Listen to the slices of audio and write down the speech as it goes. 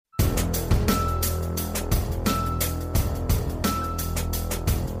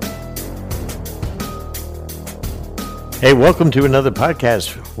Hey, welcome to another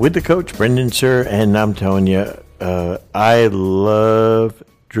podcast with the coach, Brendan Suhr, and I'm telling you, I love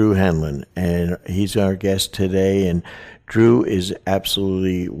Drew Hanlen, and he's our guest today, and Drew is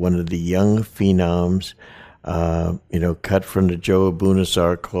absolutely one of the young phenoms, cut from the Joe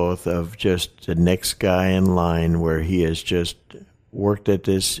Abunassar cloth of just the next guy in line, where he has just worked at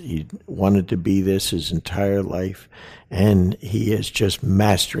this. He wanted to be this his entire life, and he is just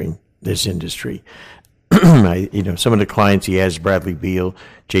mastering this industry. Some of the clients he has: Bradley Beal,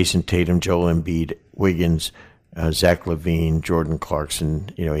 Jason Tatum, Joel Embiid, Wiggins, Zach LaVine, Jordan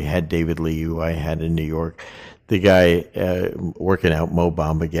Clarkson. He had David Lee, who I had in New York. The guy working out Mo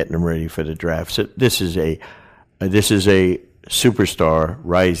Bamba, getting him ready for the draft. So this is a superstar,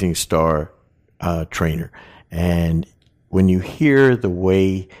 rising star trainer. And when you hear the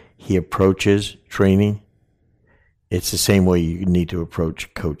way he approaches training, it's the same way you need to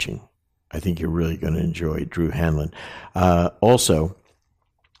approach coaching. I think you're really going to enjoy Drew Hanlen. Also,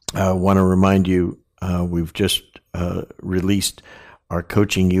 I want to remind you, we've just released our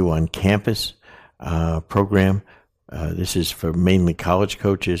Coaching You on Campus program. This is for mainly college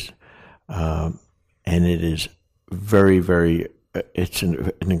coaches, and it is very, very, it's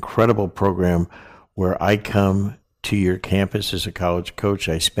an incredible program where I come to your campus as a college coach.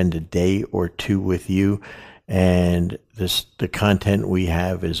 I spend a day or two with you, and the content we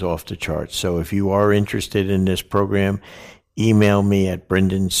have is off the charts. So if you are interested in this program, email me at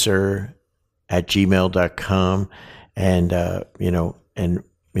brendansuhr@gmail.com, and or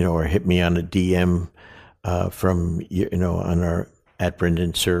hit me on a DM from on our at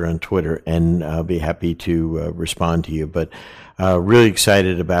Brendan Suhr on Twitter, and I'll be happy to respond to you. But really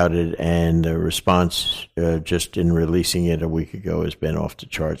excited about it, and the response just in releasing it a week ago has been off the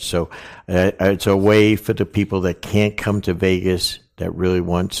charts. So it's a way for the people that can't come to Vegas, that really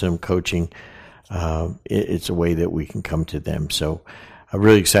want some coaching. It's a way that we can come to them. So I'm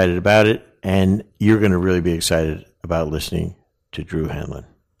really excited about it, and you're going to really be excited about listening to Drew Hanlen.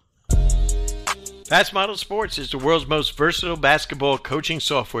 Fast Model Sports is the world's most versatile basketball coaching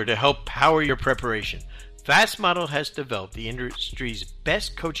software to help power your preparation. Fast Model has developed the industry's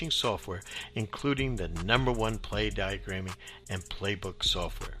best coaching software, including the #1 play diagramming and playbook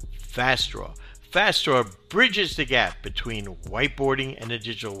software, FastDraw. FastDraw bridges the gap between whiteboarding and the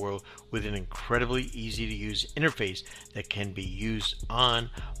digital world with an incredibly easy-to-use interface that can be used on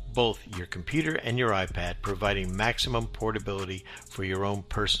both your computer and your iPad, providing maximum portability for your own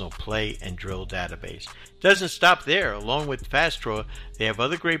personal play and drill database. Doesn't stop there. Along with FastDraw, they have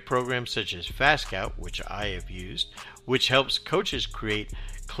other great programs such as FastScout, which I have used, which helps coaches create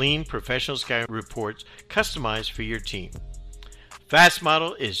clean professional scouting reports customized for your team. Fast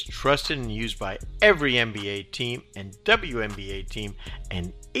Model is trusted and used by every NBA team and WNBA team,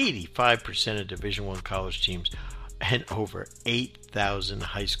 and 85% of Division I college teams, and over 8,000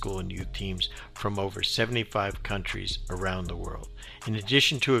 high school and youth teams from over 75 countries around the world. In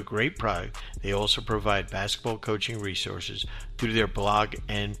addition to a great product, they also provide basketball coaching resources through their blog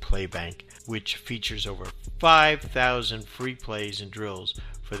and Playbank, which features over 5,000 free plays and drills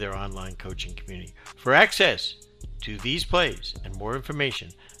for their online coaching community. For access to these plays and more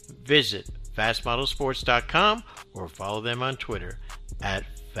information, visit fastmodelsports.com or follow them on Twitter at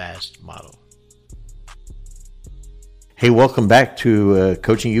FastModel. Hey, welcome back to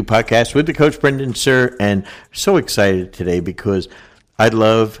Coaching You podcast with the coach, Brendan Suhr, and so excited today because I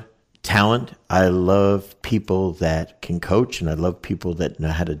love talent. I love people that can coach, and I love people that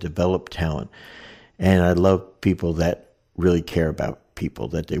know how to develop talent, and I love people that really care about people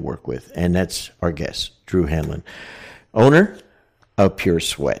that they work with, and that's our guest, Drew Hanlen, owner of Pure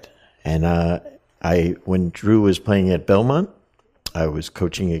Sweat. And when Drew was playing at Belmont, I was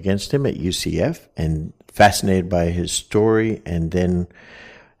coaching against him at UCF, and fascinated by his story. And then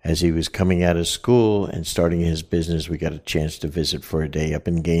as he was coming out of school and starting his business, we got a chance to visit for a day up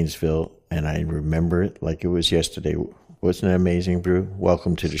in Gainesville, and I remember it like it was yesterday. Wasn't it amazing, Drew?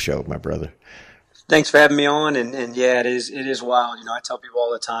 Welcome to the show, my brother. Thanks for having me on, and yeah, it is wild. I tell people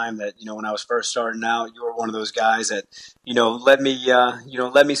all the time that when I was first starting out, you were one of those guys that let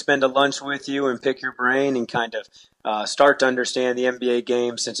me spend a lunch with you and pick your brain and kind of start to understand the NBA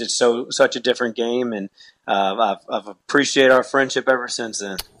game, since it's such a different game, and I've appreciated our friendship ever since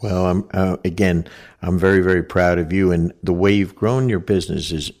then. Well, I'm very, very proud of you, and the way you've grown your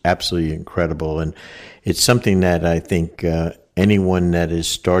business is absolutely incredible, and it's something that I think anyone that is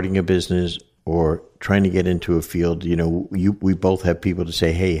starting a business or trying to get into a field, we both have people to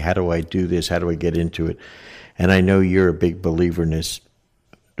say, hey, how do I do this? How do I get into it? And I know you're a big believer in this.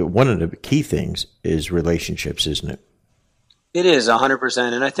 One of the key things is relationships, isn't it? It is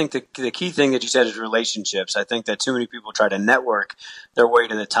 100%. And I think the key thing that you said is relationships. I think that too many people try to network their way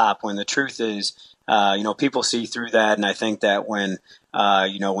to the top when the truth is, people see through that. And I think that when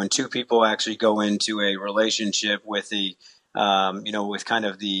two people actually go into a relationship with with kind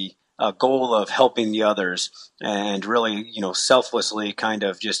of the goal of helping the others and really, selflessly kind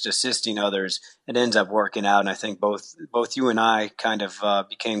of just assisting others, it ends up working out. And I think both you and I kind of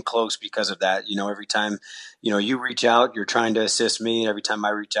became close because of that. Every time, you reach out, you're trying to assist me. And every time I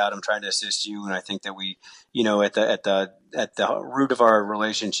reach out, I'm trying to assist you. And I think that we, at the root of our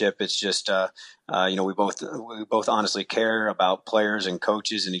relationship, it's just, we both honestly care about players and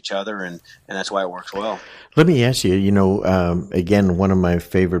coaches and each other, and that's why it works well. Let me ask you, again, one of my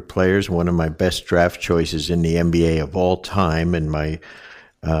favorite players, one of my best draft choices in the NBA of all time, in my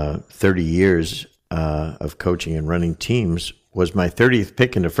 30 years of coaching and running teams, was my 30th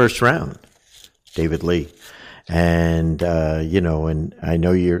pick in the first round, David Lee. And, and I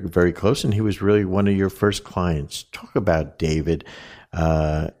know you're very close, and he was really one of your first clients. Talk about David.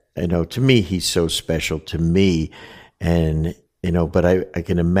 To me, he's so special to me. And, but I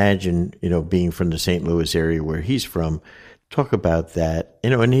can imagine, being from the St. Louis area where he's from, talk about that,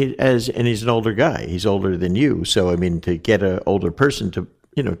 and he's an older guy. He's older than you. So, I mean, to get an older person to,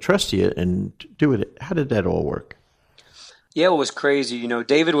 trust you and do it, how did that all work? Yeah, it was crazy.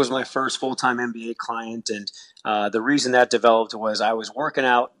 David was my first full-time NBA client, and the reason that developed was I was working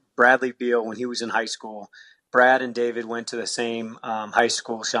out Bradley Beal when he was in high school. Brad and David went to the same high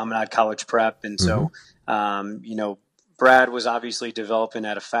school, Chaminade College Prep, and so, Brad was obviously developing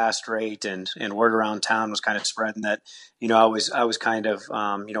at a fast rate, and word around town was kind of spreading that, I was kind of,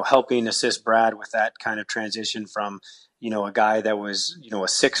 helping assist Brad with that kind of transition from, a guy that was, a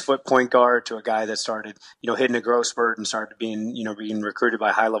 6-foot point guard to a guy that started, hitting a growth spurt and started being recruited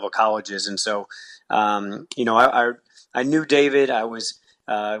by high level colleges. And so, I knew David.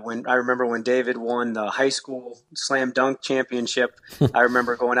 I remember when David won the high school slam dunk championship, I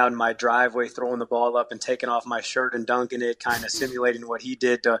remember going out in my driveway, throwing the ball up and taking off my shirt and dunking it, kind of simulating what he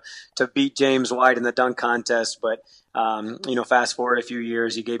did to beat James White in the dunk contest. But, fast forward a few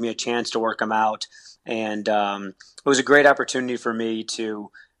years, he gave me a chance to work him out. And it was a great opportunity for me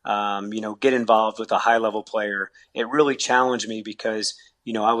to, get involved with a high level player. It really challenged me because,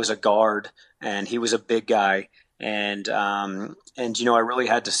 I was a guard and he was a big guy. And I really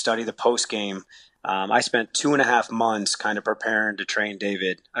had to study the post game. I spent 2.5 months kind of preparing to train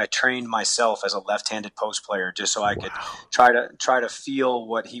David. I trained myself as a left-handed post player just so I could try to feel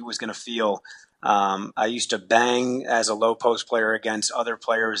what he was going to feel. I used to bang as a low post player against other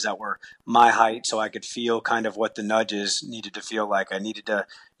players that were my height so I could feel kind of what the nudges needed to feel like. I needed to,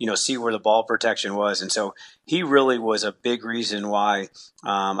 see where the ball protection was. And so he really was a big reason why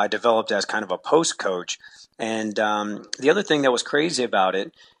I developed as kind of a post coach. And the other thing that was crazy about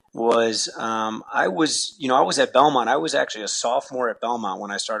it was I was at Belmont. I was actually a sophomore at Belmont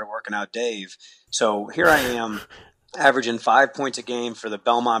when I started working out Dave. So here I am averaging 5 points a game for the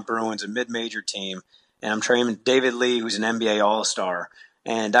Belmont Bruins, a mid-major team. And I'm training David Lee, who's an NBA All-Star.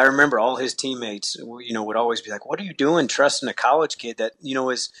 And I remember all his teammates, would always be like, "What are you doing trusting a college kid that,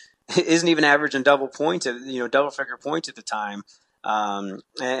 isn't even averaging double figure points at the time?" And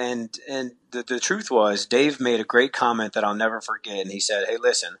the truth was, Dave made a great comment that I'll never forget. And he said, "Hey,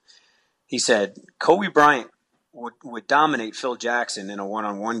 listen," he said, "Kobe Bryant would dominate Phil Jackson in a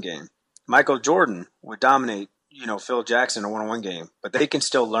one-on-one game. Michael Jordan would dominate, Phil Jackson in a one-on-one game, but they can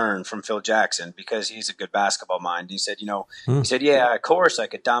still learn from Phil Jackson because he's a good basketball mind." He said, "Yeah, of course I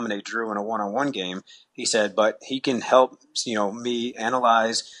could dominate Drew in a one-on-one game." He said, "But he can help, me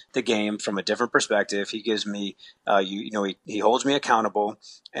analyze the game from a different perspective. He gives me, he holds me accountable,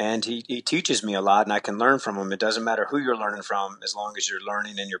 and he teaches me a lot, and I can learn from him. It doesn't matter who you're learning from, as long as you're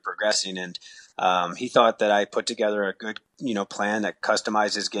learning and you're progressing." And he thought that I put together a good, plan that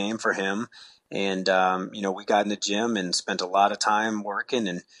customized his game for him. And, we got in the gym and spent a lot of time working,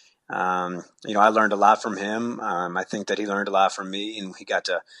 and, I learned a lot from him. I think that he learned a lot from me, and he got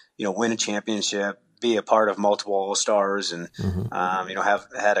to, win a championship, be a part of multiple All-Stars, and, have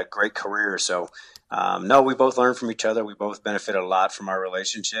had a great career. So, no, we both learned from each other. We both benefited a lot from our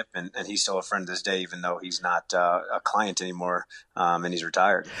relationship, and he's still a friend to this day, even though he's not a client anymore, and he's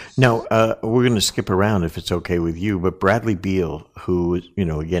retired. Now, we're going to skip around if it's okay with you, but Bradley Beal, who,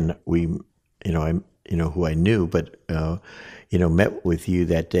 again, who I knew, but, met with you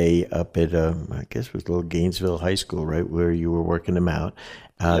that day up at, I guess it was little Gainesville High School, right, where you were working him out,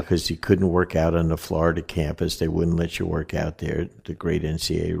 because you couldn't work out on the Florida campus. They wouldn't let you work out there, the great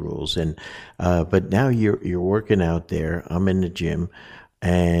NCAA rules. And, but now you're working out there. I'm in the gym,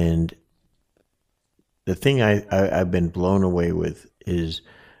 and the thing I've been blown away with is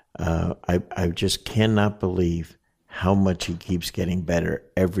I just cannot believe how much he keeps getting better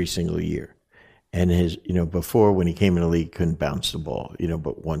every single year. And his, before when he came in the league, couldn't bounce the ball,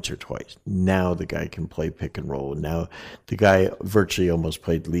 but once or twice. Now the guy can play pick and roll. And now the guy virtually almost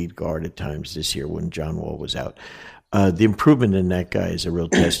played lead guard at times this year when John Wall was out. The improvement in that guy is a real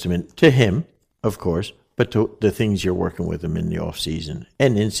testament to him, of course, but to the things you're working with him in the off season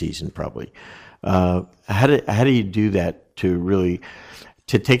and in season probably. How do you do that to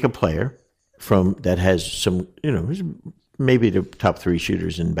take a player from that has some, maybe the top 3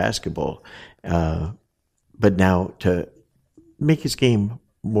 shooters in basketball, but now to make his game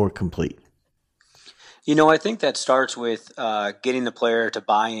more complete? I think that starts with getting the player to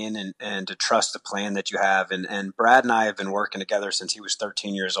buy in and to trust the plan that you have. And Brad and I have been working together since he was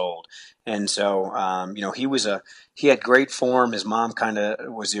 13 years old. And so, he had great form. His mom kind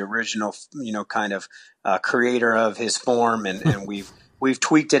of was the original, creator of his form. And we've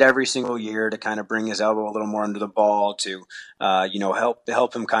tweaked it every single year to kind of bring his elbow a little more under the ball to,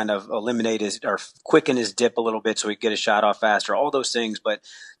 help him kind of eliminate or quicken his dip a little bit so he can get his shot off faster, all those things. But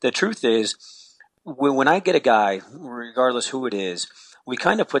the truth is, when I get a guy, regardless who it is, we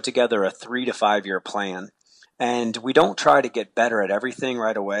kind of put together a 3 to 5 year plan. And we don't try to get better at everything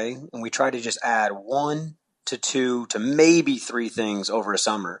right away. And we try to just add 1 to 2 to maybe 3 things over a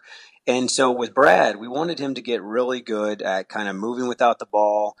summer. And so with Brad, we wanted him to get really good at kind of moving without the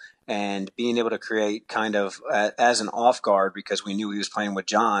ball and being able to create kind of as an off guard, because we knew he was playing with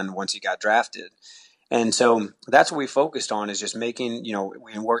John once he got drafted. And so that's what we focused on, is just making,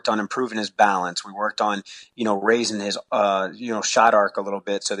 we worked on improving his balance. We worked on, raising his, shot arc a little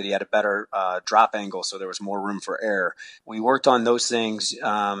bit so that he had a better drop angle, so there was more room for error. We worked on those things,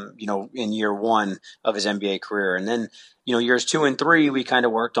 in year 1 of his NBA career. And then, years 2 and 3, we kind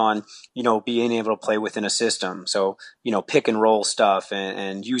of worked on, being able to play within a system. So, pick and roll stuff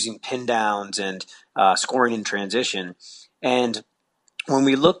and using pin downs and scoring in transition. And when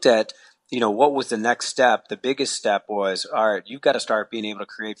we looked at, what was the next step? The biggest step was, all right, you've got to start being able to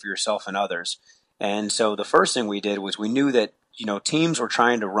create for yourself and others. And so the first thing we did was we knew that, teams were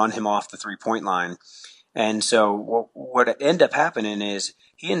trying to run him off the 3-point line. And so what ended up happening is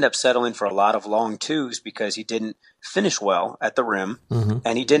he ended up settling for a lot of long twos because he didn't finish well at the rim,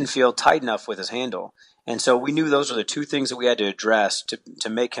 and he didn't feel tight enough with his handle. And so we knew those were the 2 things that we had to address to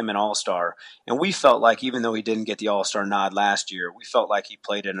make him an all-star. And we felt like, even though he didn't get the all-star nod last year, we felt like he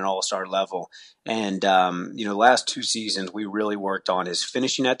played at an all-star level. And, last 2 seasons, we really worked on his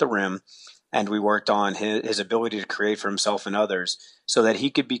finishing at the rim, and we worked on his ability to create for himself and others so that he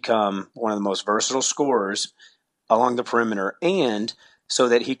could become one of the most versatile scorers along the perimeter, and so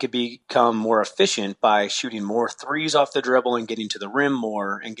that he could become more efficient by shooting more threes off the dribble and getting to the rim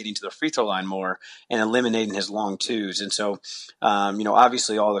more and getting to the free throw line more and eliminating his long twos. And so,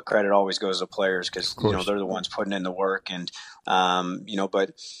 obviously all the credit always goes to players because, they're the ones putting in the work. And,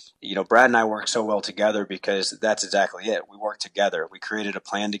 but Brad and I work so well together because that's exactly it. We worked together. We created a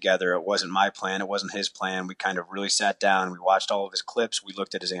plan together. It wasn't my plan. It wasn't his plan. We kind of really sat down. We watched all of his clips. We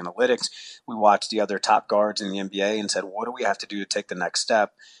looked at his analytics. We watched the other top guards in the NBA and said, what do we have to do to take the next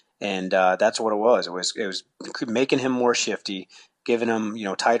step? And that's what it was. It was making him more shifty, giving him,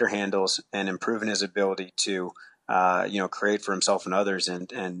 tighter handles, and improving his ability to create for himself and others.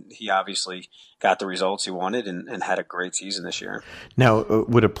 And he obviously got the results he wanted and had a great season this year. Now,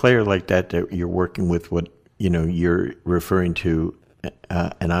 with a player like that you're working with, what, you're referring to,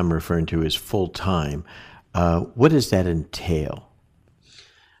 and I'm referring to as full time, what does that entail?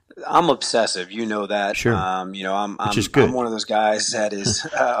 I'm obsessive. You know that. Sure. I'm good. I'm one of those guys that is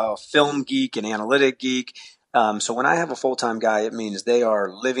a film geek and analytic geek. So when I have a full-time guy, it means they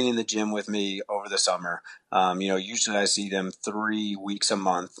are living in the gym with me over the summer. Usually I see them 3 weeks a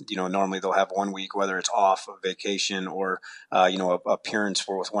month. Normally they'll have 1 week, whether it's off of vacation or, appearance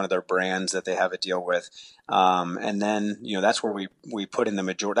with one of their brands that they have a deal with. And then, that's where we put in the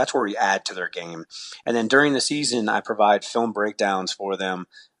majority, that's where we add to their game. And then during the season, I provide film breakdowns for them,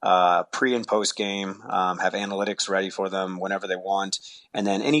 pre and post game, have analytics ready for them whenever they want. And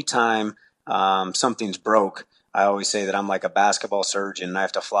then anytime, something's broke, I always say that I'm like a basketball surgeon and I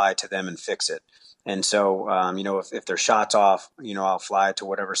have to fly to them and fix it. And so, if their shot's off, I'll fly to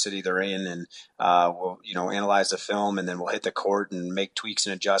whatever city they're in and, we'll, analyze the film, and then we'll hit the court and make tweaks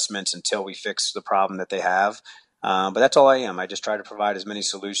and adjustments until we fix the problem that they have. But that's all I am. I just try to provide as many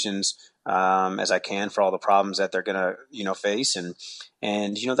solutions, as I can for all the problems that they're going to, face. And,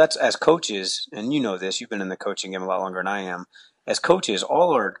 that's as coaches, and this, you've been in the coaching game a lot longer than I am. as coaches,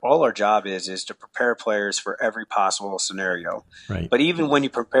 all our job is to prepare players for every possible scenario. Right. But even when you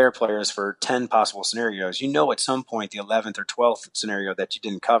prepare players for 10 possible scenarios, at some point the 11th or 12th scenario that you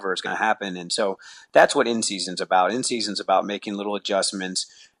didn't cover is going to happen. And so that's what in season's about. In season's about making little adjustments,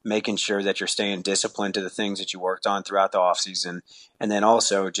 making sure that you're staying disciplined to the things that you worked on throughout the offseason, and then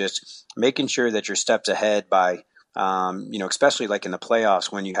also just making sure that you're steps ahead by especially like in the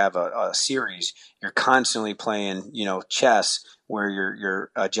playoffs when you have a series, you're constantly playing, chess where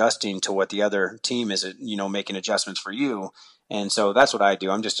you're adjusting to what the other team is, making adjustments for you. And so that's what I do.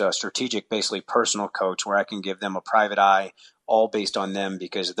 I'm just a strategic, basically personal coach where I can give them a private eye, all based on them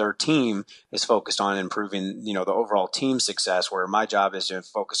because their team is focused on improving, the overall team success, where my job is to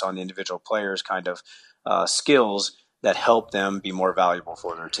focus on the individual players' kind of skills that help them be more valuable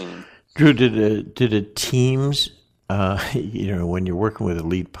for their team. Drew, did the teams, when you're working with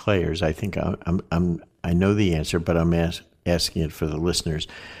elite players, I think I know the answer, but I'm asking it for the listeners.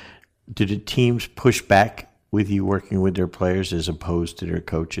 Did the teams push back with you working with their players as opposed to their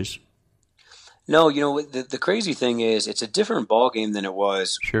coaches? No, the crazy thing is it's a different ballgame than it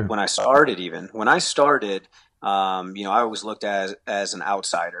was when I started. Even when I started, I was looked at as an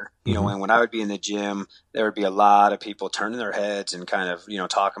outsider, and when I would be in the gym, there would be a lot of people turning their heads and kind of,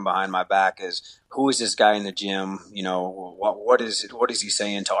 talking behind my back as, who is this guy in the gym? What is he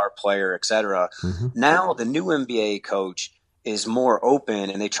saying to our player, et cetera. Mm-hmm. Now the new NBA coach is more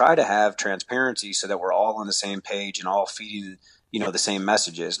open and they try to have transparency so that we're all on the same page and all feeding, the same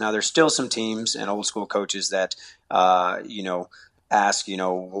messages. Now there's still some teams and old school coaches that, ask,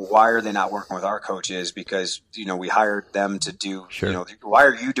 why are they not working with our coaches? Because, we hired them to do, why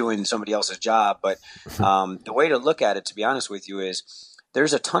are you doing somebody else's job? But the way to look at it, to be honest with you, is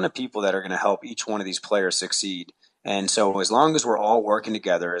there's a ton of people that are going to help each one of these players succeed. And so as long as we're all working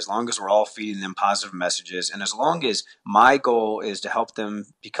together, as long as we're all feeding them positive messages, and as long as my goal is to help them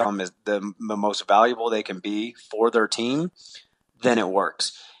become the most valuable they can be for their team, then it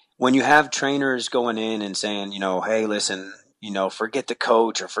works. When you have trainers going in and saying, hey, listen, forget the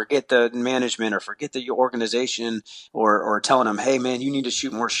coach or forget the management or forget the organization or telling them, hey, man, you need to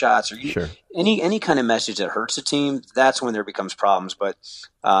shoot more shots or any kind of message that hurts the team, that's when there becomes problems. But,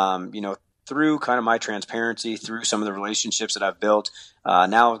 through kind of my transparency, through some of the relationships that I've built,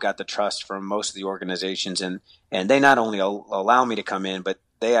 now I've got the trust from most of the organizations. And they not only allow me to come in, but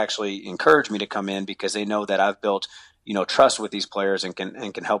they actually encourage me to come in because they know that I've built trust with these players and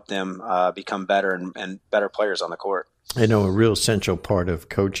can help them become better and better players on the court. I know a real essential part of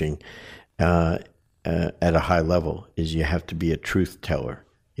coaching at a high level is you have to be a truth teller.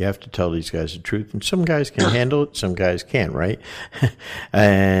 You have to tell these guys the truth. And some guys can handle it, some guys can't, right?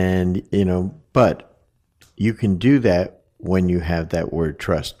 And, but you can do that when you have that word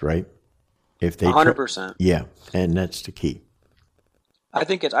trust, right? If they 100%. Yeah, and that's the key. I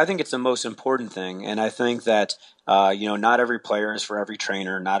think it's the most important thing, and I think that not every player is for every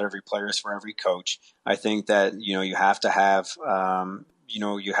trainer, not every player is for every coach. I think that you have to have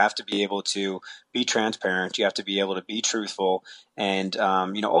you have to be able to be transparent. You have to be able to be truthful, and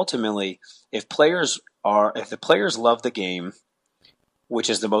ultimately, if the players love the game, which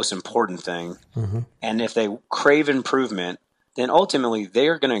is the most important thing, and if they crave improvement, then ultimately they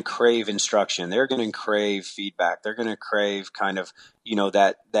are going to crave instruction. They're going to crave feedback. They're going to crave kind of,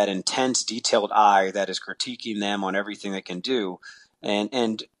 that intense, detailed eye that is critiquing them on everything they can do.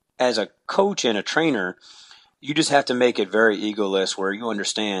 And as a coach and a trainer, you just have to make it very egoless where you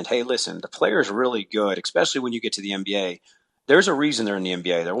understand, hey, listen, the player is really good, especially when you get to the NBA. There's a reason they're in the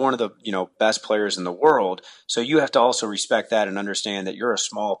NBA. They're one of the best players in the world. So you have to also respect that and understand that you're a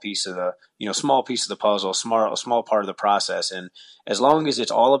small piece of the puzzle, a small part of the process. And as long as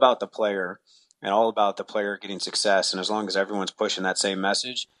it's all about the player and all about the player getting success, and as long as everyone's pushing that same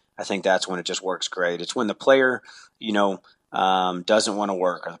message, I think that's when it just works great. It's when the player doesn't want to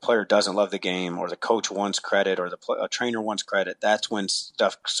work, or the player doesn't love the game, or the coach wants credit, or a trainer wants credit. That's when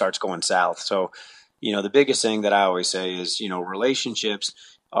stuff starts going south. So. The biggest thing that I always say is, relationships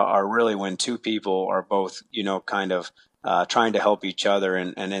are really when two people are both, kind of trying to help each other.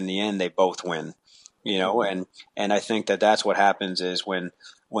 And in the end, they both win, and I think that that's what happens is when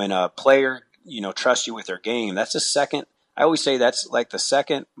a player, trusts you with their game, that's I always say that's like the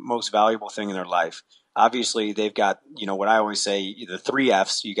second most valuable thing in their life. Obviously, they've got, what I always say, the 3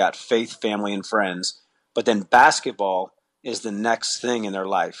 F's. You got faith, family, and friends. But then basketball is the next thing in their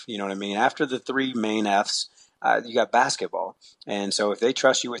life. You know what I mean? After the 3 main F's, you got basketball. And so if they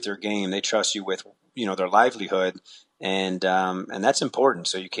trust you with their game, they trust you with, their livelihood. and that's important.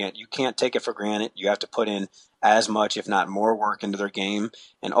 So you can't take it for granted. You have to put in as much, if not more, work into their game.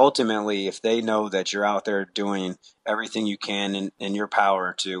 And ultimately, if they know that you're out there doing everything you can in your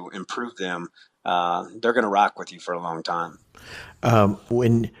power to improve them, they're going to rock with you for a long time.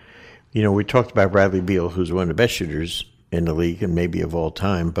 When we talked about Bradley Beal, who's one of the best shooters in the league and maybe of all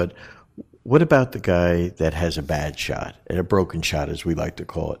time, but what about the guy that has a bad shot, a broken shot, as we like to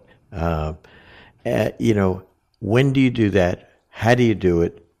call it? When do you do that? How do you do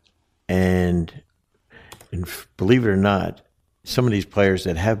it? And believe it or not, some of these players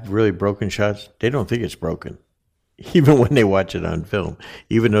that have really broken shots, they don't think it's broken, even when they watch it on film.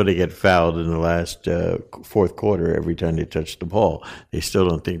 Even though they get fouled in the last fourth quarter every time they touch the ball, they still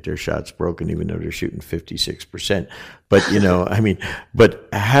don't think their shot's broken, even though they're shooting 56%. But but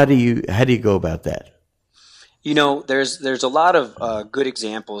how do you go about that? There's a lot of good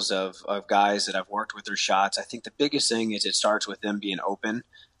examples of guys that I've worked with their shots. I think the biggest thing is it starts with them being open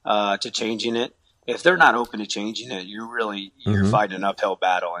to changing it. If they're not open to changing it, you're fighting an uphill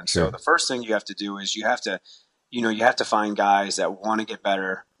battle. And so the first thing you have to do is you have to find guys that want to get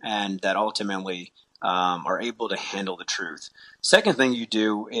better and that ultimately are able to handle the truth. Second thing you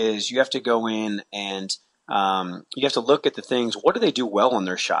do is you have to go in and you have to look at the things. What do they do well on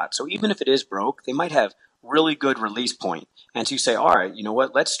their shot? So even if it is broke, they might have really good release point. And so you say, all right, you know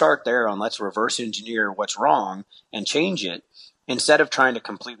what? Let's start there and let's reverse engineer what's wrong and change it, instead of trying to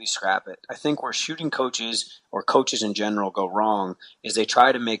completely scrap it. I think where shooting coaches or coaches in general go wrong is they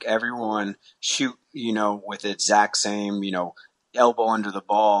try to make everyone shoot, with the exact same, elbow under the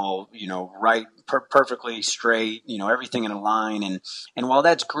ball, right, perfectly straight, everything in a line. And while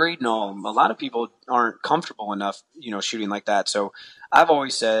that's great and all, a lot of people aren't comfortable enough, shooting like that. So I've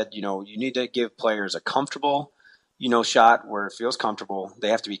always said, you need to give players a comfortable, shot where it feels comfortable. They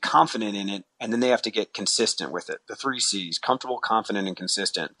have to be confident in it, and then they have to get consistent with it. The 3 C's: comfortable, confident, and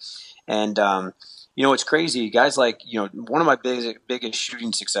consistent. And, it's crazy. Guys like, one of my biggest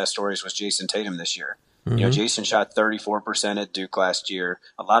shooting success stories was Jason Tatum this year. Mm-hmm. Jason shot 34% at Duke last year.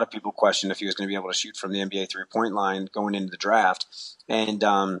 A lot of people questioned if he was going to be able to shoot from the NBA three-point line going into the draft.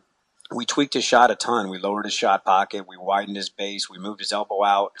 And, we tweaked his shot a ton. We lowered his shot pocket. We widened his base. We moved his elbow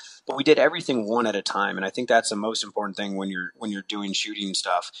out. But we did everything one at a time. And I think that's the most important thing when you're doing shooting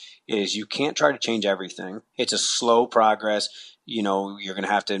stuff is you can't try to change everything. It's a slow progress. You're going to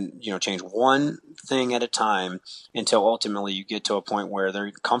have to, change one thing at a time until ultimately you get to a point where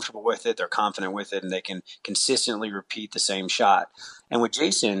they're comfortable with it, they're confident with it, and they can consistently repeat the same shot. And with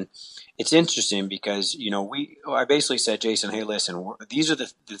Jason, it's interesting because, I basically said, Jason, hey, listen, these are the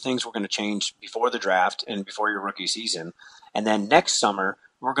things we're going to change before the draft and before your rookie season. And then next summer,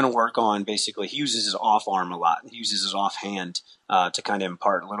 we're going to work on basically, he uses his off arm a lot. He uses his off hand to kind of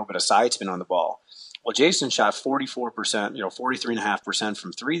impart a little bit of side spin on the ball. Well, Jason shot 44%, 43.5%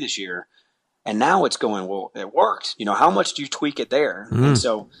 from 3 this year. And now it's going, well, it worked. How much do you tweak it there? Mm-hmm. And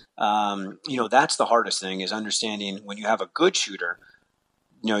so, that's the hardest thing is understanding when you have a good shooter,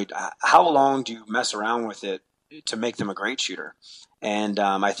 how long do you mess around with it to make them a great shooter? And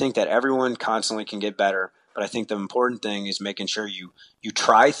I think that everyone constantly can get better. But I think the important thing is making sure you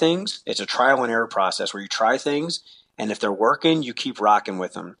try things. It's a trial and error process where you try things. And if they're working, you keep rocking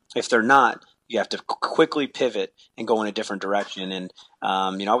with them. If they're not, you have to quickly pivot and go in a different direction. And,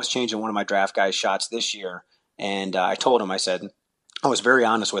 I was changing one of my draft guys' shots this year. And I told him, I was very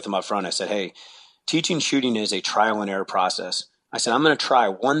honest with him up front. I said, hey, teaching shooting is a trial and error process. I said, I'm going to try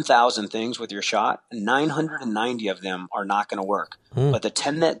 1,000 things with your shot. 990 of them are not going to work. But the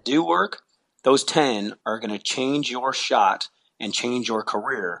 10 that do work, those 10 are going to change your shot and change your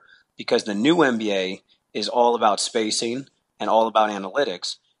career because the new NBA is all about spacing and all about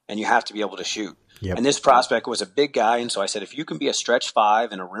analytics. And you have to be able to shoot. Yep. And this prospect was a big guy. And so I said, if you can be a stretch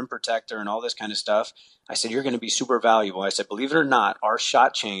 5 and a rim protector and all this kind of stuff, I said, you're going to be super valuable. I said, believe it or not, our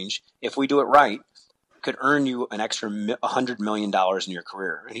shot change, if we do it right, could earn you an extra $100 million in your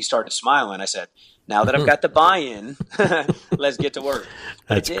career. And he started smiling. I said, now that I've got the buy-in, let's get to work.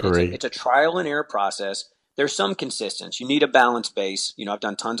 That's great. It's a trial and error process. There's some consistency. You need a balanced base. I've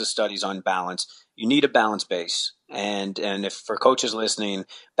done tons of studies on balance. You need a balanced base. And if for coaches listening,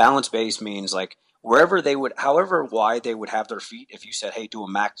 balanced base means like however wide they would have their feet. If you said, hey, do a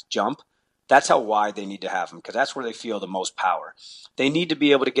max jump, that's how wide they need to have them because that's where they feel the most power. They need to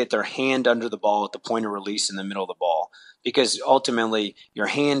be able to get their hand under the ball at the point of release in the middle of the ball because ultimately your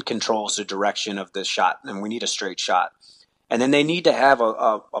hand controls the direction of the shot and we need a straight shot. And then they need to have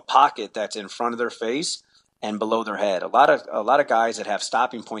a pocket that's in front of their face and below their head. A lot of guys that have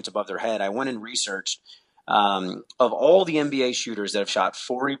stopping points above their head, I went and researched of all the NBA shooters that have shot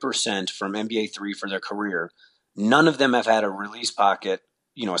 40% from NBA 3 for their career, none of them have had a release pocket,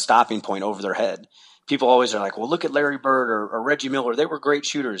 a stopping point over their head. People always are like, well, look at Larry Bird or Reggie Miller. They were great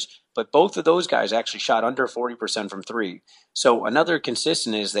shooters, but both of those guys actually shot under 40% from three. So another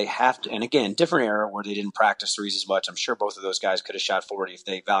consistent is they have to, and again, different era where they didn't practice threes as much. I'm sure both of those guys could have shot 40 if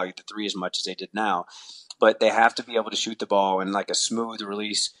they valued the three as much as they did now. But they have to be able to shoot the ball in like a smooth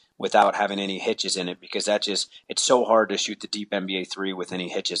release without having any hitches in it, because it's so hard to shoot the deep NBA three with any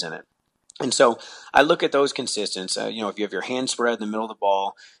hitches in it. And so I look at those consistents. If you have your hand spread in the middle of the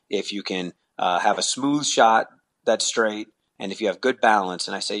ball, if you can have a smooth shot that's straight, and if you have good balance.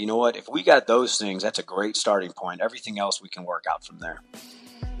 And I say, you know what, if we got those things, that's a great starting point. Everything else we can work out from there.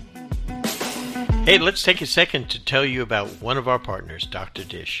 Hey, let's take a second to tell you about one of our partners, Dr.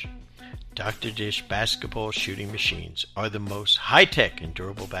 Dish. Dr. Dish basketball shooting machines are the most high-tech and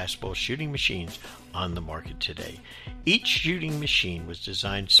durable basketball shooting machines on the market today. Each shooting machine was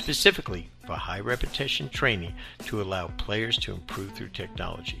designed specifically for high repetition training to allow players to improve through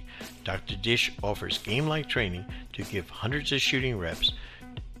technology. Dr. Dish offers game-like training to give hundreds of shooting reps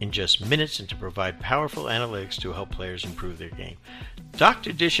in just minutes and to provide powerful analytics to help players improve their game.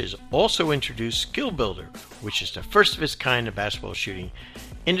 Dr. Dish has also introduced Skill Builder, which is the first of its kind in basketball shooting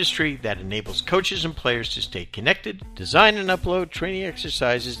industry that enables coaches and players to stay connected, design and upload training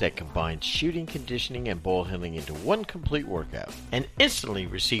exercises that combine shooting, conditioning, and ball handling into one complete workout, and instantly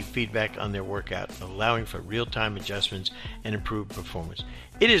receive feedback on their workout, allowing for real-time adjustments and improved performance.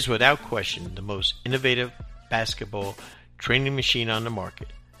 It is without question the most innovative basketball training machine on the market.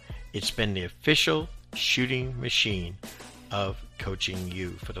 It's been the official shooting machine of Coaching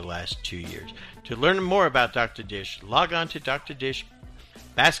You for the last 2 years. To learn more about Dr. Dish, log on to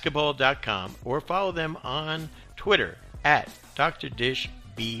drdishbasketball.com or follow them on Twitter at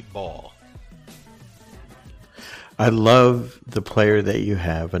drdishbball. I love the player that you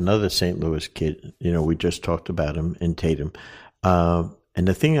have, another St. Louis kid. We just talked about him in Tatum. And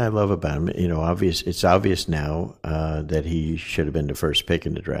the thing I love about him, it's obvious now that he should have been the first pick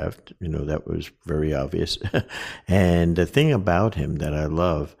in the draft. That was very obvious. And the thing about him that I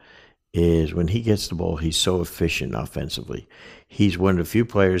love is when he gets the ball, he's so efficient offensively. He's one of the few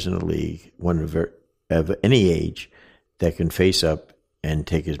players in the league, of any age, that can face up and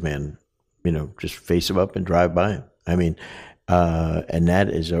take his man, just face him up and drive by him. I mean, and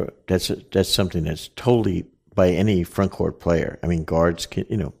that's something that's totally by any front court player. I mean, guards can,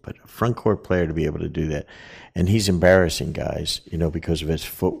 but a front court player to be able to do that. And he's embarrassing guys, because of his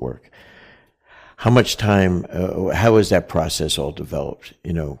footwork. How much time, how is that process all developed?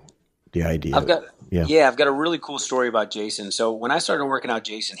 The idea. I've got a really cool story about Jason. So when I started working out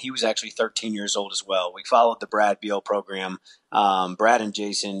Jason, he was actually 13 years old as well. We followed the Brad Beal program. Brad and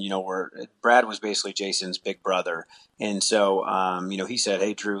Jason, Brad was basically Jason's big brother. And so, he said,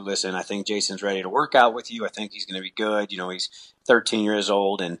 hey, Drew, listen, I think Jason's ready to work out with you. I think he's going to be good. He's 13 years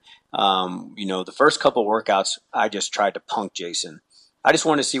old. And, the first couple workouts, I just tried to punk Jason. I just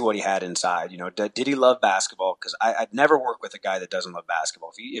wanted to see what he had inside. Did he love basketball? Because I'd never work with a guy that doesn't love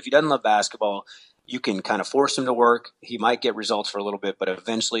basketball. If he doesn't love basketball, you can kind of force him to work. He might get results for a little bit, but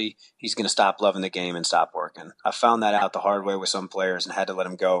eventually he's going to stop loving the game and stop working. I found that out the hard way with some players and had to let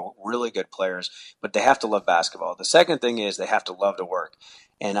them go. Really good players, but they have to love basketball. The second thing is they have to love to work.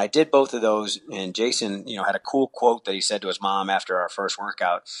 And I did both of those. And Jason, had a cool quote that he said to his mom after our first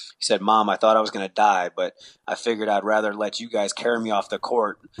workout. He said, "Mom, I thought I was going to die, but I figured I'd rather let you guys carry me off the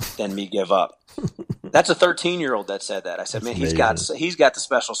court than me give up." That's a 13-year-old that said that. I said, "Man, he's got the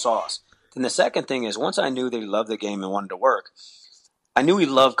special sauce." And the second thing is, once I knew that he loved the game and wanted to work, I knew he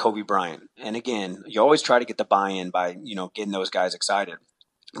loved Kobe Bryant. And again, you always try to get the buy-in by, getting those guys excited.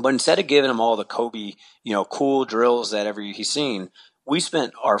 But instead of giving him all the Kobe, cool drills that he's seen, we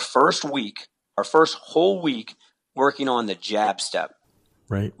spent our first whole week working on the jab step.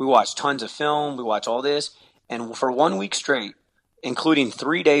 Right. We watched tons of film. We watched all this. And for 1 week straight, including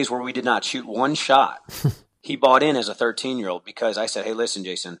 3 days where we did not shoot one shot, he bought in as a 13-year-old because I said, hey, listen,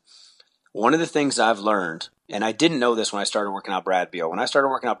 Jason, one of the things I've learned, and I didn't know this when I started working out Brad Beal. When I started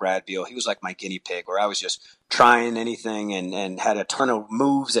working out Brad Beal, he was like my guinea pig, where I was just trying anything and had a ton of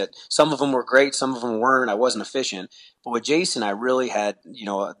moves that some of them were great, some of them weren't. I wasn't efficient. But with Jason, I really had,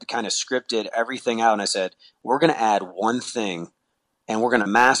 kind of scripted everything out. And I said, we're going to add one thing and we're going to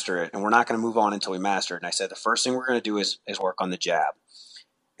master it. And we're not going to move on until we master it. And I said, the first thing we're going to do is work on the jab.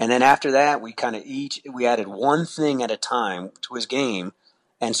 And then after that, we added one thing at a time to his game.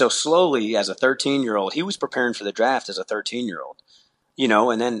 And so slowly, as a 13-year-old, he was preparing for the draft as a 13-year-old,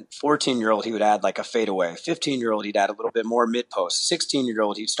 and then 14-year-old, he would add like a fadeaway. 15-year-old, he'd add a little bit more mid-post.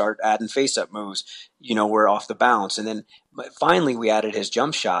 16-year-old, he'd start adding face-up moves, where off the bounce. And then But finally, we added his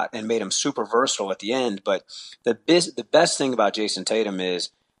jump shot and made him super versatile at the end. But the best thing about Jason Tatum is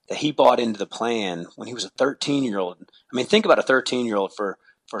that he bought into the plan when he was a 13-year-old. I mean, think about a 13-year-old for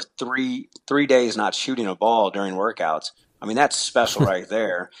three days not shooting a ball during workouts. I mean, that's special right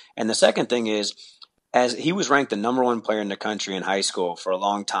there. And the second thing is, as he was ranked the number one player in the country in high school for a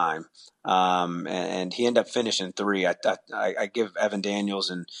long time, and he ended up finishing 3. I give Evan Daniels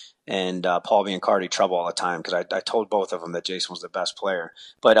and Paul Biancardi trouble all the time because I told both of them that Jason was the best player.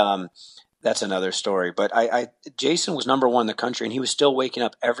 But that's another story. But Jason was number one in the country, and he was still waking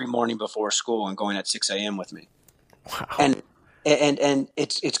up every morning before school and going at 6 a.m. with me. Wow. And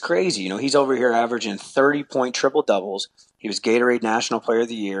it's crazy. You know, he's over here averaging 30-point triple doubles. He was Gatorade National Player of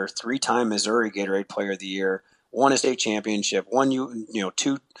the Year, 3-time Missouri Gatorade Player of the Year, won a state championship, won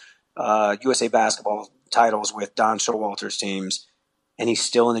 2 USA basketball titles with Don Showalter's teams, and he's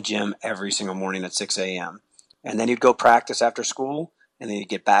still in the gym every single morning at 6 a.m. And then he'd go practice after school, and then he'd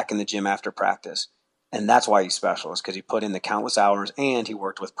get back in the gym after practice. And that's why he's special, is because he put in the countless hours and he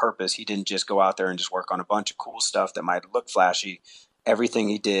worked with purpose. He didn't just go out there and just work on a bunch of cool stuff that might look flashy. Everything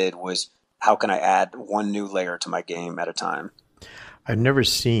he did was, how can I add one new layer to my game at a time? I've never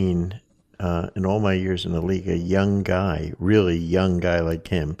seen, in all my years in the league, a young guy, really young guy like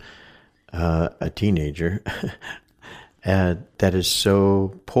him, a teenager, that is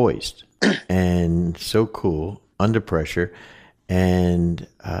so poised and so cool under pressure. And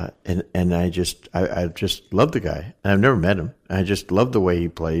I just love the guy. I've never met him. I just love the way he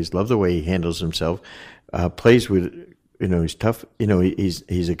plays, love the way he handles himself, plays with, he's tough.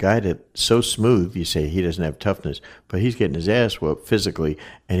 He's a guy that's so smooth. You say he doesn't have toughness, but he's getting his ass whooped physically,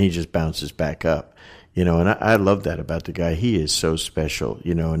 and he just bounces back up. And I love that about the guy. He is so special,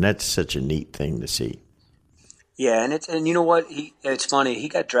 and that's such a neat thing to see. Yeah, and you know what? It's funny. He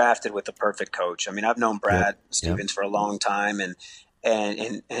got drafted with the perfect coach. I mean, I've known Brad Stevens for a long time,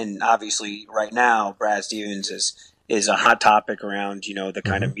 and obviously right now Brad Stevens is a hot topic around the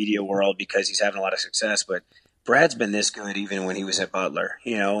kind of media world because he's having a lot of success. But Brad's been this good even when he was at Butler,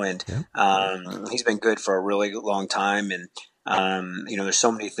 and he's been good for a really long time. And there's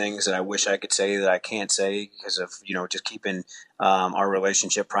so many things that I wish I could say that I can't say because of just keeping our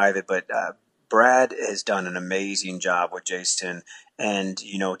relationship private, but. Brad has done an amazing job with Jason, and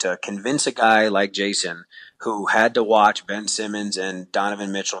to convince a guy like Jason who had to watch Ben Simmons and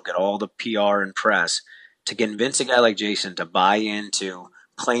Donovan Mitchell get all the PR and press, to convince a guy like Jason to buy into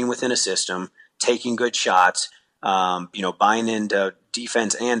playing within a system, taking good shots, buying into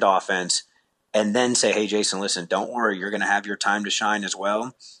defense and offense, and then say, hey, Jason, listen, don't worry, you're going to have your time to shine as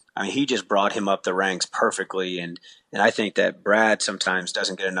well. I mean, he just brought him up the ranks perfectly, and I think that Brad sometimes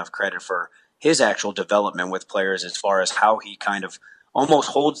doesn't get enough credit for his actual development with players as far as how he kind of almost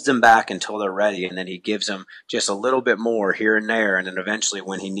holds them back until they're ready, and then he gives them just a little bit more here and there, and then eventually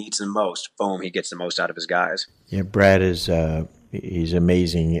when he needs them most, boom, he gets the most out of his guys. Yeah, Brad is he's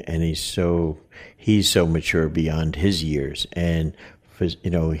amazing, and he's so mature beyond his years. And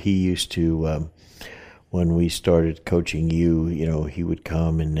he used to when we started coaching he would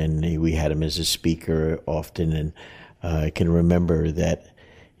come, and then we had him as a speaker often, and I can remember that.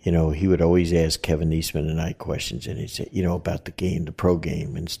 He would always ask Kevin Eastman and I questions, and he'd say, about the game, the pro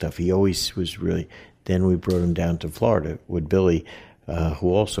game and stuff. He always was really. Then we brought him down to Florida with Billy,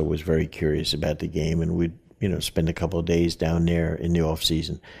 who also was very curious about the game, and we'd, spend a couple of days down there in the off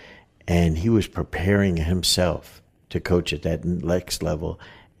season, and he was preparing himself to coach at that next level,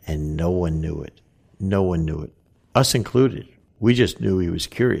 and no one knew it. No one knew it, us included. We just knew he was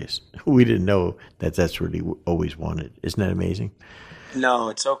curious. We didn't know that that's what he always wanted. Isn't that amazing? No,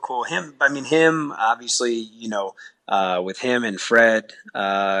 it's so cool. Him, obviously, with him and Fred,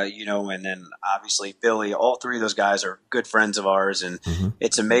 and then obviously Billy, all three of those guys are good friends of ours. And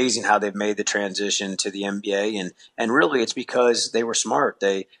it's amazing how they've made the transition to the NBA. And really it's because they were smart.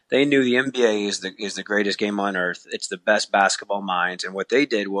 They knew the NBA is the greatest game on earth. It's the best basketball minds. And what they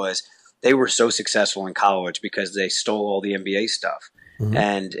did was they were so successful in college because they stole all the NBA stuff.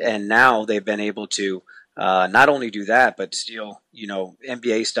 And now they've been able to, not only do that, but steal,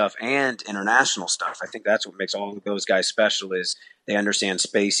 NBA stuff and international stuff. I think that's what makes all of those guys special is they understand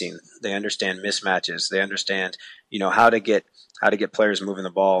spacing, they understand mismatches, they understand, how to get players moving the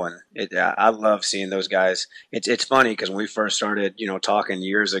ball. And I love seeing those guys. It's funny because when we first started, talking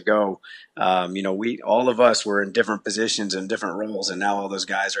years ago, all of us were in different positions and different roles, and now all those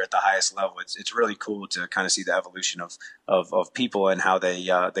guys are at the highest level. It's really cool to kind of see the evolution of people and how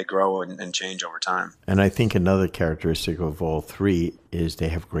they grow and change over time. And I think another characteristic of all three is they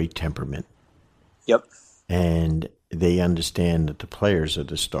have great temperament. Yep. And they understand that the players are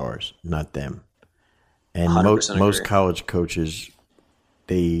the stars, not them. And 100% most agree. college coaches,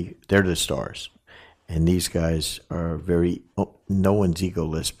 they're the stars. And these guys are no one's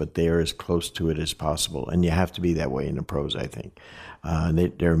egoless, but they're as close to it as possible. And you have to be that way in the pros, I think.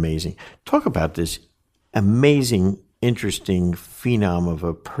 They're amazing. Talk about this amazing, interesting phenom of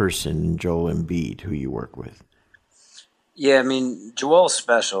a person, Joel Embiid, who you work with. Yeah, I mean, Joel's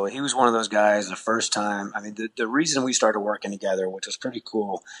special. He was one of those guys the first time. I mean, the reason we started working together, which was pretty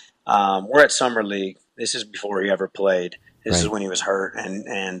cool, we're at Summer League. This is before he ever played. This is Right. when he was hurt,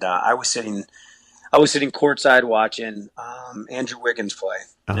 and I was sitting courtside watching Andrew Wiggins play,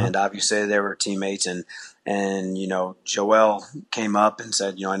 Uh-huh. and obviously they were teammates. And Joel came up and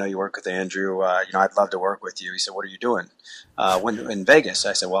said, I know you work with Andrew. I'd love to work with you. He said, "What are you doing?" When in Vegas,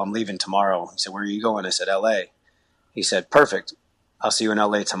 I said, "Well, I'm leaving tomorrow." He said, "Where are you going?" I said, "L.A." He said, "Perfect. I'll see you in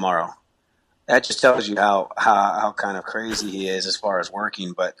L.A. tomorrow." That just tells you how kind of crazy he is as far as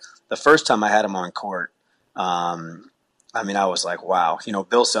working. But the first time I had him on court, I mean, I was like, wow.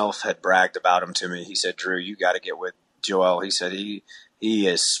 Bill Self had bragged about him to me. He said, "Drew, you got to get with Joel." He said he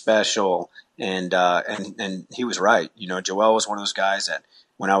is special, and he was right. Joel was one of those guys that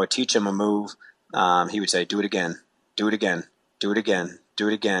when I would teach him a move, he would say, "Do it again, do it again, do it again, do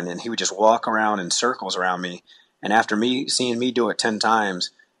it again," and he would just walk around in circles around me. And after seeing me do it 10 times,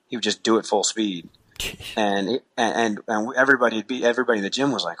 he would just do it full speed. And everybody in the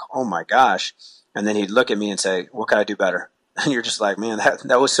gym was like, "Oh my gosh!" And then he'd look at me and say, "What can I do better?" And you're just like, "Man,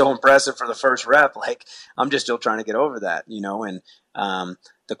 that was so impressive for the first rep. Like, I'm just still trying to get over that." And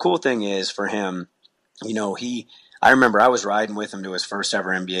the cool thing is for him, I remember I was riding with him to his first ever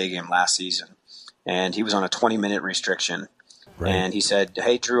NBA game last season, and he was on a 20-minute restriction. Right. And he said,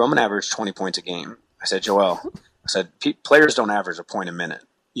 "Hey, Drew, I'm going to average 20 points a game." I said, "Joel," I said, "players don't average a point a minute."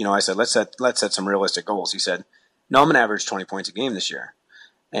 I said, let's set some realistic goals. He said, "No, I'm going to average 20 points a game this year."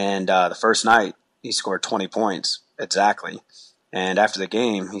 And the first night, he scored 20 points exactly. And after the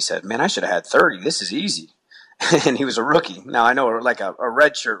game, he said, "Man, I should have had 30. This is easy." And he was a rookie. Now, I know like a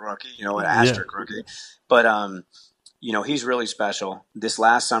red shirt rookie, an Yeah. asterisk rookie. But, he's really special. This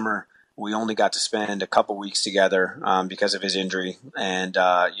last summer, we only got to spend a couple weeks together because of his injury. And,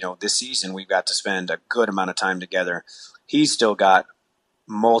 this season, we got to spend a good amount of time together. He's still got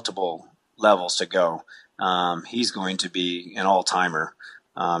multiple levels to go. He's going to be an all-timer.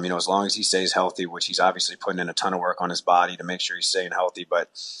 As long as he stays healthy, which he's obviously putting in a ton of work on his body to make sure he's staying healthy. But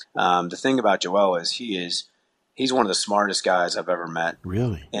the thing about Joel is he's one of the smartest guys I've ever met,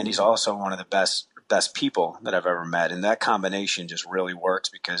 Really? and he's also one of the best people that I've ever met. And that combination just really works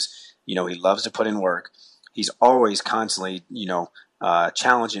because he loves to put in work. He's always constantly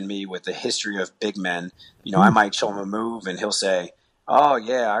challenging me with the history of big men. I might show him a move, and he'll say, "Oh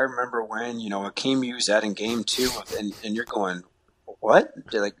yeah, I remember when Akeem used that in game 2," and you're going, "What?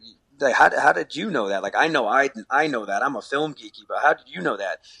 Like how did you know that?" Like, I know that. I'm a film geeky, but how did you know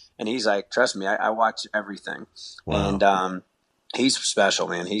that? And he's like, "Trust me, I watch everything." Wow. And he's special,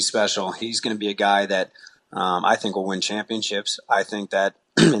 man. He's special. He's going to be a guy that I think will win championships. I think that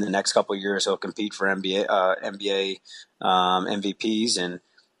in the next couple of years he'll compete for NBA MVPs,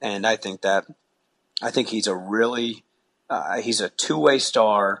 and I think he's a really he's a two-way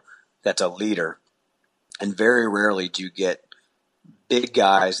star that's a leader, and very rarely do you get big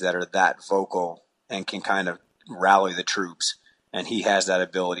guys that are that vocal and can kind of rally the troops. And he has that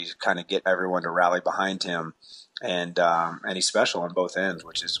ability to kind of get everyone to rally behind him. And he's special on both ends,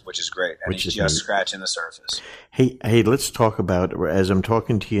 which is great. And Which he's is just neat. scratching the surface. Hey, let's talk about, as I'm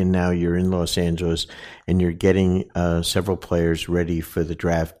talking to you now, you're in Los Angeles and you're getting several players ready for the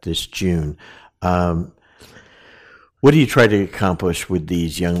draft this June. What do you try to accomplish with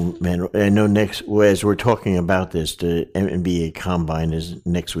these young men? I know as we're talking about this, the NBA Combine is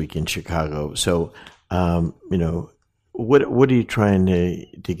next week in Chicago. So, what are you trying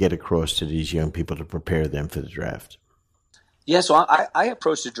to get across to these young people to prepare them for the draft? Yeah, so I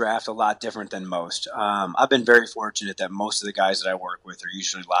approach the draft a lot different than most. I've been very fortunate that most of the guys that I work with are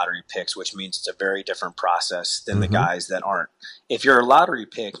usually lottery picks, which means it's a very different process than the guys that aren't. If you're a lottery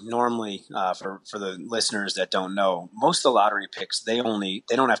pick, normally for the listeners that don't know, most of the lottery picks they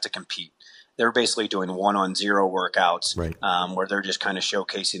don't have to compete. They're basically doing 1-on-0 workouts, Right. where they're just kind of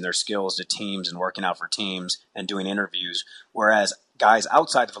showcasing their skills to teams and working out for teams and doing interviews. Whereas guys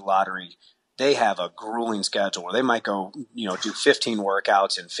outside of the lottery, they have a grueling schedule where they might go, do 15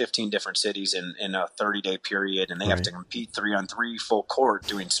 workouts in 15 different cities in a 30-day period, and they have to compete 3-on-3 full court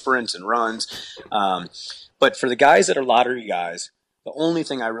doing sprints and runs. But for the guys that are lottery guys, the only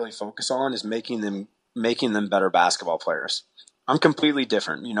thing I really focus on is making them better basketball players. I'm completely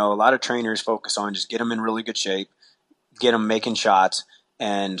different. A lot of trainers focus on just get them in really good shape, get them making shots,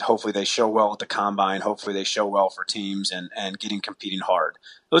 and hopefully they show well at the combine. Hopefully they show well for teams and competing hard.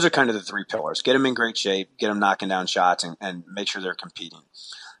 Those are kind of the three pillars. Get them in great shape, get them knocking down shots, and make sure they're competing.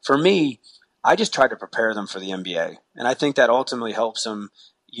 For me, I just try to prepare them for the NBA. And I think that ultimately helps them,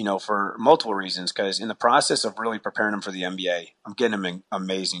 for multiple reasons, because in the process of really preparing them for the NBA, I'm getting them in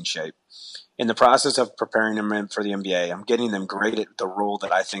amazing shape. In the process of preparing them for the NBA, I'm getting them great at the role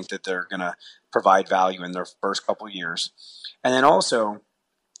that I think that they're going to provide value in their first couple of years. And then also,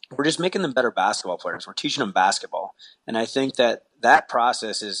 we're just making them better basketball players. We're teaching them basketball. And I think that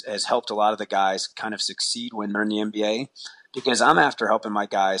process has helped a lot of the guys kind of succeed when they're in the NBA, because I'm after helping my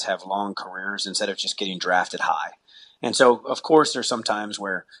guys have long careers instead of just getting drafted high. And so, of course, there's some times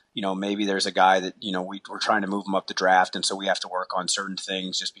where, maybe there's a guy that, we're trying to move him up the draft, and so we have to work on certain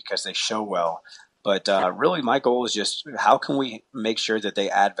things just because they show well. But really, my goal is just how can we make sure that they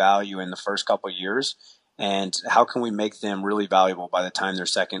add value in the first couple of years, and how can we make them really valuable by the time their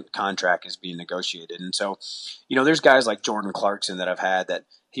second contract is being negotiated? And so, there's guys like Jordan Clarkson that I've had that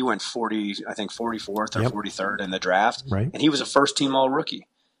he went 44th or 43rd in the draft, right, and he was a first-team All-Rookie.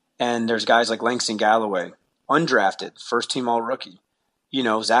 And there's guys like Langston Galloway, undrafted, first-team All-Rookie.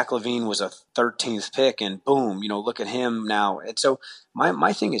 Zach LaVine was a 13th pick, and boom, look at him now. And so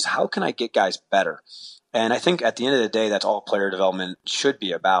my thing is, how can I get guys better? And I think at the end of the day, that's all player development should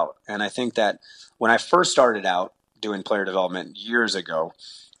be about. And I think that when I first started out doing player development years ago,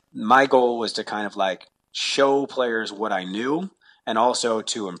 my goal was to kind of like show players what I knew, and also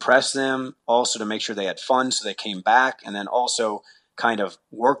to impress them, also to make sure they had fun so they came back, and then also kind of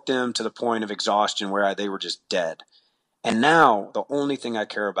work them to the point of exhaustion where they were just dead. And now the only thing I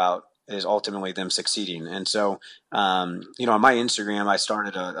care about is ultimately them succeeding. And so, on my Instagram, I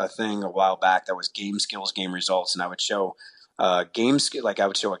started a thing a while back that was game skills, game results. And I would show I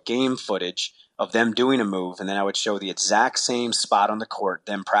would show a game footage of them doing a move. And then I would show the exact same spot on the court,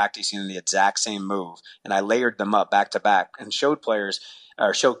 them practicing the exact same move. And I layered them up back to back and showed coaches,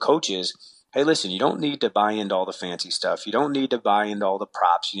 hey, listen, you don't need to buy into all the fancy stuff. You don't need to buy into all the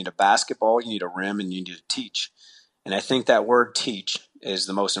props. You need a basketball, you need a rim, and you need to teach. And I think that word teach is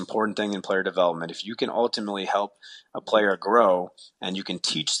the most important thing in player development. If you can ultimately help a player grow and you can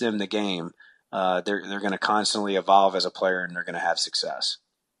teach them the game, they're going to constantly evolve as a player, and they're going to have success.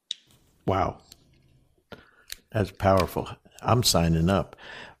 Wow. That's powerful. I'm signing up.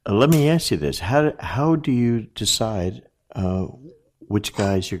 Let me ask you this. How do you decide which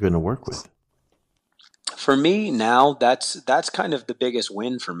guys you're going to work with? For me now, that's kind of the biggest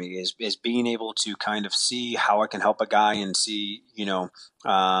win for me is being able to kind of see how I can help a guy and see,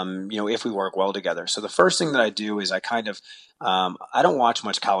 if we work well together. So the first thing that I do is I kind of, I don't watch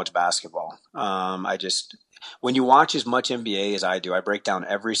much college basketball. When you watch as much NBA as I do, I break down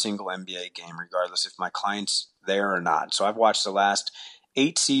every single NBA game, regardless if my client's there or not. So I've watched the last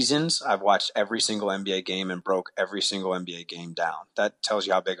 8 seasons. I've watched every single NBA game and broke every single NBA game down. That tells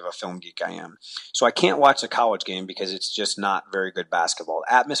you how big of a film geek I am. So I can't watch a college game because it's just not very good basketball.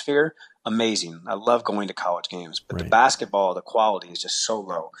 Atmosphere, amazing. I love going to college games, but right. The basketball, the quality is just so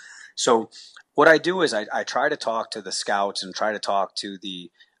low. So what I do is I try to talk to the scouts and try to talk to the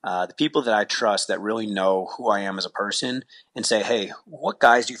people that I trust that really know who I am as a person and say, hey, what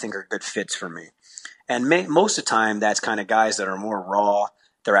guys do you think are good fits for me? And most of the time, that's kind of guys that are more raw.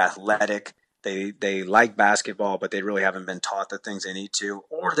 They're athletic. They like basketball, but they really haven't been taught the things they need to,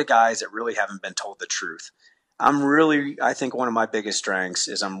 or the guys that really haven't been told the truth. I think one of my biggest strengths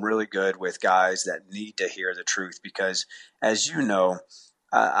is I'm really good with guys that need to hear the truth because, as you know,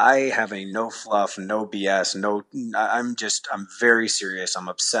 I have a no fluff, no BS, I'm very serious. I'm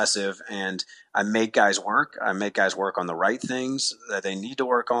obsessive, and I make guys work. I make guys work on the right things that they need to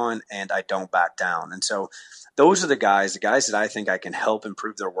work on, and I don't back down. And so those are the guys that I think I can help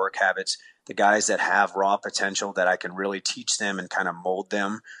improve their work habits, the guys that have raw potential that I can really teach them and kind of mold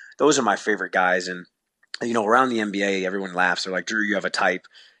them. Those are my favorite guys. And, around the NBA, everyone laughs. They're like, Drew, you have a type.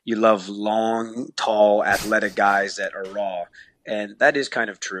 You love long, tall, athletic guys that are raw. And that is kind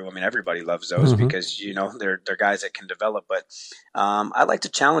of true. I mean, everybody loves those because, they're guys that can develop. But I like to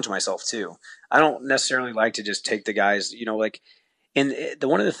challenge myself too. I don't necessarily like to just take the guys,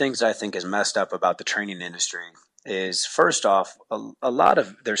 one of the things I think is messed up about the training industry is, first off,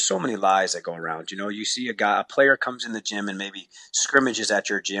 there's so many lies that go around. You see a player comes in the gym and maybe scrimmages at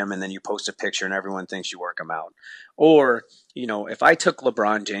your gym, and then you post a picture and everyone thinks you work them out. Or, if I took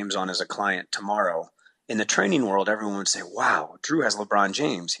LeBron James on as a client tomorrow, in the training world, everyone would say, wow, Drew has LeBron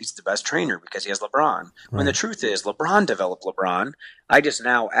James. He's the best trainer because he has LeBron. Right. When the truth is, LeBron developed LeBron. I just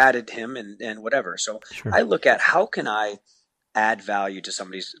now added him and whatever. So sure. I look at how can I add value to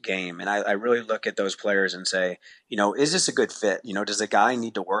somebody's game. And I really look at those players and say, is this a good fit? Does the guy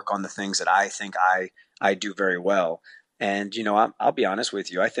need to work on the things that I think I do very well? And I'll be honest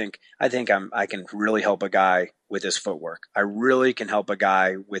with you. I think I can really help a guy with his footwork. I really can help a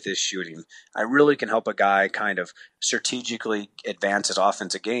guy with his shooting. I really can help a guy kind of strategically advance his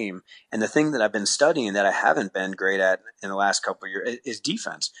offensive game. And the thing that I've been studying that I haven't been great at in the last couple of years is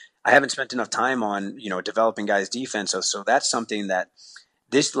defense. I haven't spent enough time on developing guys' defense. So that's something that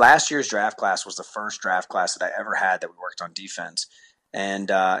this last year's draft class was the first draft class that I ever had that we worked on defense.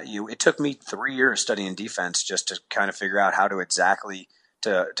 And it took me 3 years studying defense just to kind of figure out how to exactly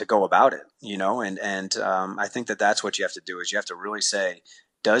to go about it, And I think that's what you have to do is you have to really say,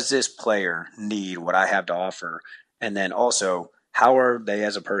 does this player need what I have to offer? And then also, how are they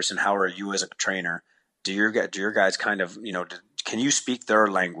as a person? How are you as a trainer? Do your guys kind of can you speak their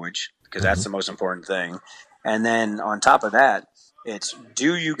language? Because that's the most important thing. And then on top of that, it's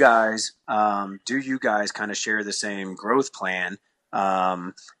do you guys kind of share the same growth plan?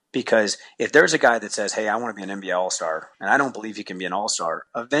 Because if there's a guy that says, hey, I want to be an NBA All-Star, and I don't believe he can be an All-Star,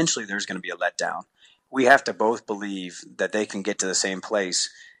 eventually there's going to be a letdown. We have to both believe that they can get to the same place.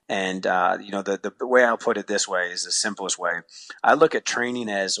 And, the way I'll put it this way is the simplest way. I look at training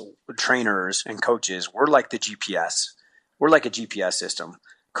as trainers and coaches. We're like the GPS. We're like a GPS system.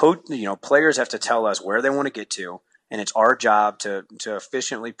 Players have to tell us where they want to get to, and it's our job to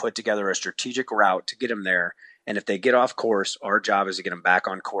efficiently put together a strategic route to get them there. And if they get off course, our job is to get them back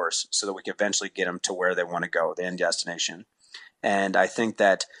on course so that we can eventually get them to where they want to go, the end destination. And I think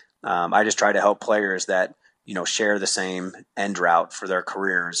that I just try to help players that, share the same end route for their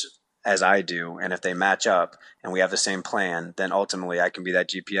careers as I do. And if they match up and we have the same plan, then ultimately I can be that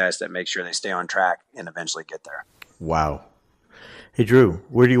GPS that makes sure they stay on track and eventually get there. Wow. Hey, Drew,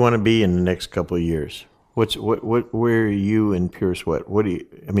 where do you want to be in the next couple of years? Where are you in Pure Sweat?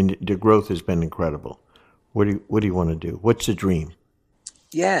 The growth has been incredible. What do you want to do? What's the dream?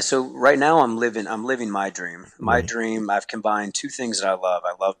 Yeah, so right now I'm living my dream. My dream, I've combined two things that I love.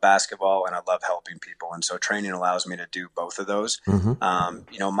 I love basketball and I love helping people. And so training allows me to do both of those.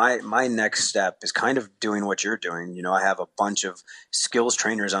 My next step is kind of doing what you're doing. I have a bunch of skills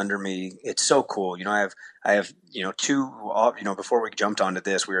trainers under me. It's so cool. I have two, before we jumped onto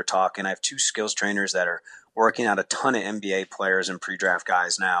this, we were talking, I have two skills trainers that are working out a ton of NBA players and pre-draft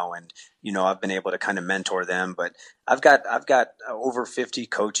guys now. And, I've been able to kind of mentor them, but I've got over 50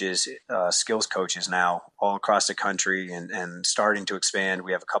 coaches, skills coaches now all across the country and starting to expand.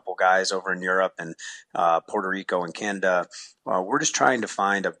 We have a couple guys over in Europe and Puerto Rico and Canada. We're just trying to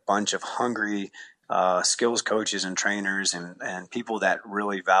find a bunch of hungry skills coaches and trainers and people that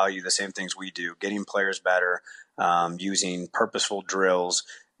really value the same things we do, getting players better, using purposeful drills.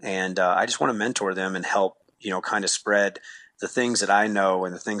 And I just want to mentor them and help, kind of spread the things that I know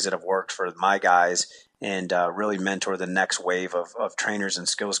and the things that have worked for my guys and really mentor the next wave of trainers and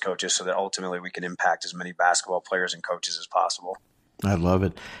skills coaches so that ultimately we can impact as many basketball players and coaches as possible. I love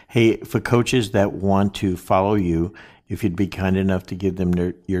it. Hey, for coaches that want to follow you, if you'd be kind enough to give them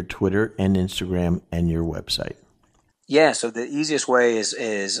your Twitter and Instagram and your website. Yeah, so the easiest way is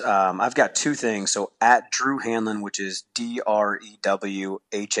I've got two things. So at Drew Hanlen, which is DREWHANLEN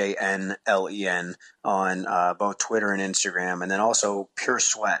on both Twitter and Instagram, and then also Pure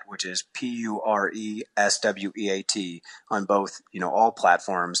Sweat, which is PURESWEAT on both all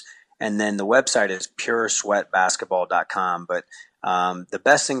platforms. And then the website is puresweatbasketball.com. But the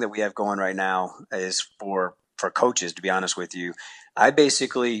best thing that we have going right now is for coaches, to be honest with you. I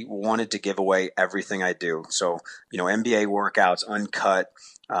basically wanted to give away everything I do. So, NBA workouts, uncut,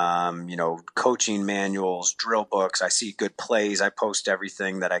 coaching manuals, drill books. I see good plays. I post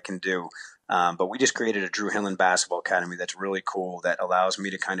everything that I can do. But we just created a Drew Hanlen Basketball Academy that's really cool that allows me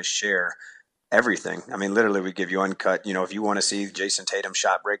to kind of share everything. I mean, literally we give you uncut. If you want to see Jason Tatum's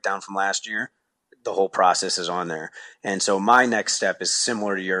shot breakdown from last year, the whole process is on there. And so my next step is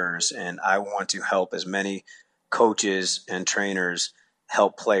similar to yours. And I want to help as many coaches and trainers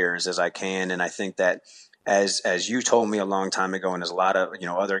help players as I can. And I think that as you told me a long time ago, and there's a lot of,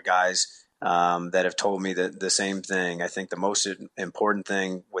 other guys that have told me the same thing. I think the most important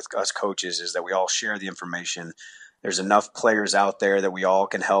thing with us coaches is that we all share the information. There's enough players out there that we all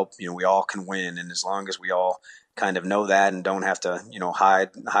can help, we all can win. And as long as we all kind of know that and don't have to,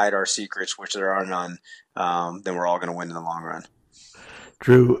 hide our secrets, which there are none, then we're all going to win in the long run.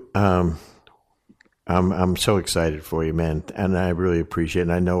 Drew, I'm so excited for you, man, and I really appreciate it.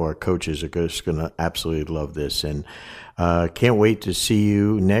 And I know our coaches are just going to absolutely love this, and can't wait to see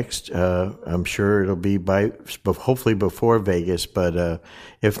you next. I'm sure it'll be hopefully before Vegas, but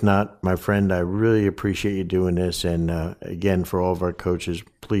if not, my friend, I really appreciate you doing this. And again, for all of our coaches,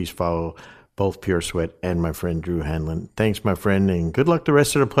 please follow both Pure Sweat and my friend Drew Hanlon. Thanks, my friend, and good luck the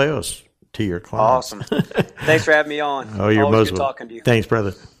rest of the playoffs to your clients. Awesome. Thanks for having me on. Oh, you're always most good talking to you. Thanks,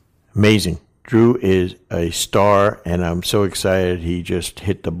 brother. Amazing. Drew is a star, and I'm so excited he just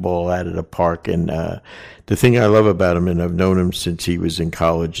hit the ball out of the park. And the thing I love about him, and I've known him since he was in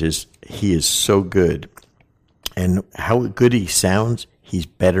college, is he is so good. And how good he sounds, he's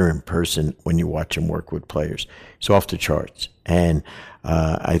better in person when you watch him work with players. He's off the charts. And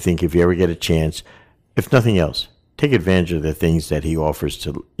I think if you ever get a chance, if nothing else, take advantage of the things that he offers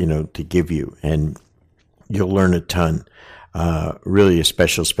to give you, and you'll learn a ton. Really a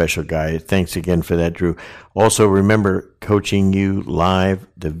special guy. Thanks again for that, Drew. Also, remember, Coaching You Live,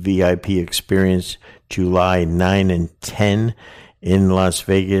 the VIP experience, July 9 and 10 in Las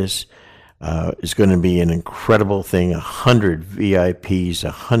Vegas, is going to be an incredible thing. 100 VIPs,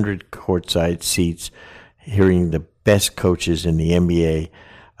 100 courtside seats, hearing the best coaches in the NBA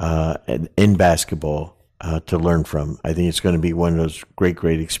and in basketball to learn from. I think it's going to be one of those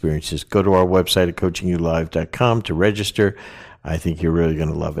great experiences. Go to our website at coachingyoulive.com to register. I think you're really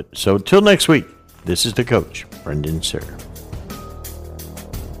going to love it. So until next week, this is the coach, Brendan Suhr.